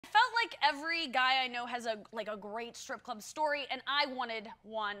like every guy I know has a great strip club story, and I wanted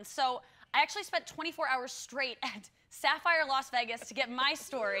one. So I actually spent 24 hours straight at Sapphire Las Vegas to get my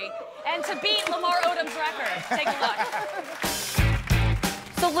story and to beat Lamar Odom's record. Take a look.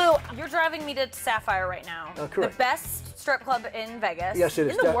 So Lou, you're driving me to Sapphire right now. Correct. The best strip club in Vegas. Yes, it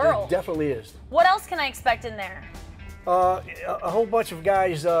is. In the world. It definitely is. What else can I expect in there? A whole bunch of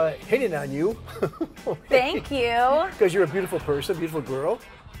guys hitting on you. Thank you. Because you're a beautiful person, beautiful girl.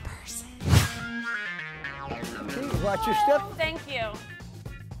 Watch your step. Thank you.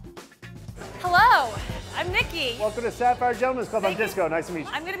 Hello, I'm Nikki. Welcome to Sapphire Gentlemen's Club. I'm Disco. Nice to meet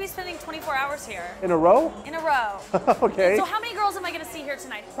you. I'm going to be spending 24 hours here. In a row? In a row. Okay. So how many girls am I going to see here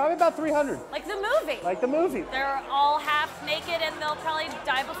tonight? Probably about 300. Like the movie. Like the movie. They're all half naked and they'll probably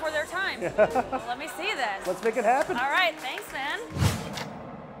die before their time. Well, let me see this. Let's make it happen. All right, thanks, man.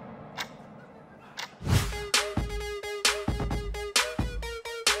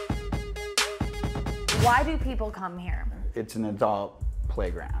 Why do people come here? It's an adult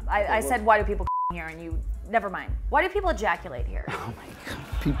playground. I said, why do people here? And you, never mind. Why do people ejaculate here? Oh my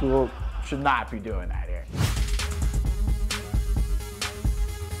God. People should not be doing that here.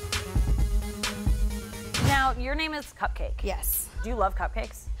 Now, your name is Cupcake. Yes. Do you love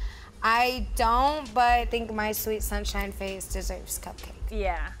cupcakes? I don't, but I think my sweet sunshine face deserves cupcake.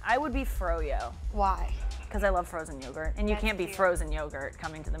 Yeah, I would be Froyo. Why? Because I love frozen yogurt, and you can't be frozen yogurt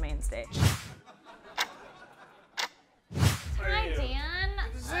coming to the main stage. Hi, Dan.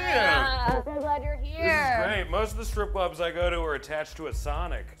 Good to see you. I'm glad you're here. This is great. Most of the strip clubs I go to are attached to a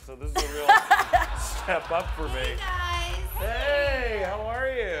Sonic, so this is a real step up for me. Hey, guys. Hey, how are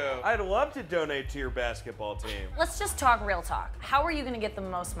you? I'd love to donate to your basketball team. Let's just talk real talk. How are you going to get the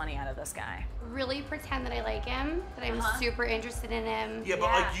most money out of this guy? Really pretend that I like him, that I'm super interested in him. Yeah,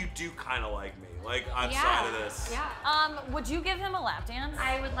 but like you do kind of like me, like outside of this. Yeah. Would you give him a lap dance?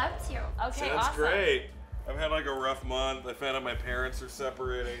 I would love to. Okay, That's awesome. great. I've had like a rough month. I found out my parents are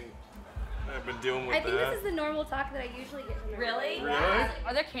separating. I've been dealing with I think that. this is the normal talk that I usually get from Really? Really?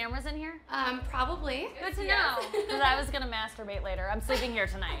 Are there cameras in here? Probably. Good to know, because I was going to masturbate later. I'm sleeping here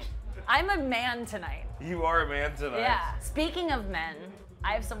tonight. I'm a man tonight. You are a man tonight. Yeah. Speaking of men,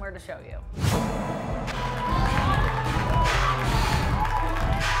 I have somewhere to show you.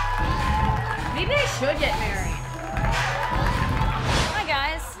 Maybe I should get married. Hi,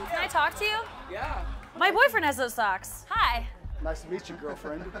 guys. Can I talk to you? Yeah. My boyfriend has those socks. Hi. Nice to meet you,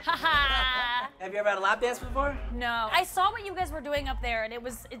 girlfriend. Haha. Have you ever had a lap dance before? No. I saw what you guys were doing up there, and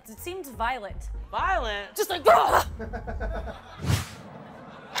it seemed violent. Violent? Just like,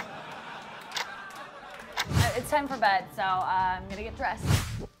 it's time for bed, so I'm gonna get dressed.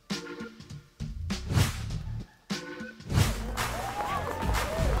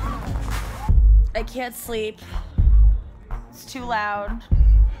 I can't sleep. It's too loud.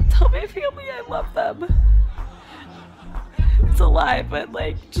 Tell my family I love them. It's a lie, but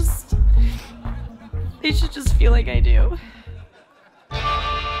like, just, they should just feel like I do.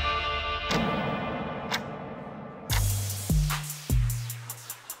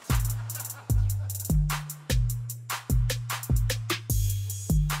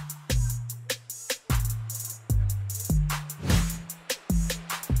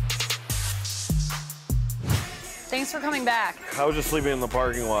 Thanks for coming back. I was just sleeping in the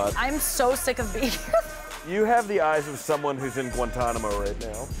parking lot. I'm so sick of being here. You have the eyes of someone who's in Guantanamo right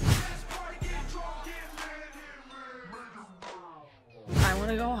now. I want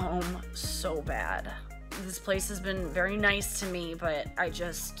to go home so bad. This place has been very nice to me, but I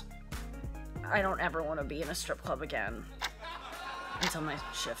don't ever want to be in a strip club again until my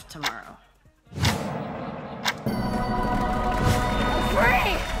shift tomorrow. I'm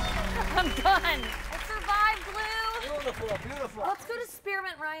free! I'm done. I survived, Blue. Beautiful, beautiful. Let's go to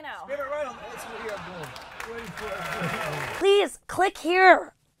Spearmint Rhino. Spearmint Rhino, that's what we are doing. Waiting for it. Please, click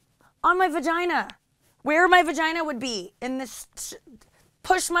here on my vagina. Where my vagina would be in this.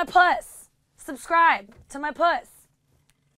 Push my puss. Subscribe to my puss.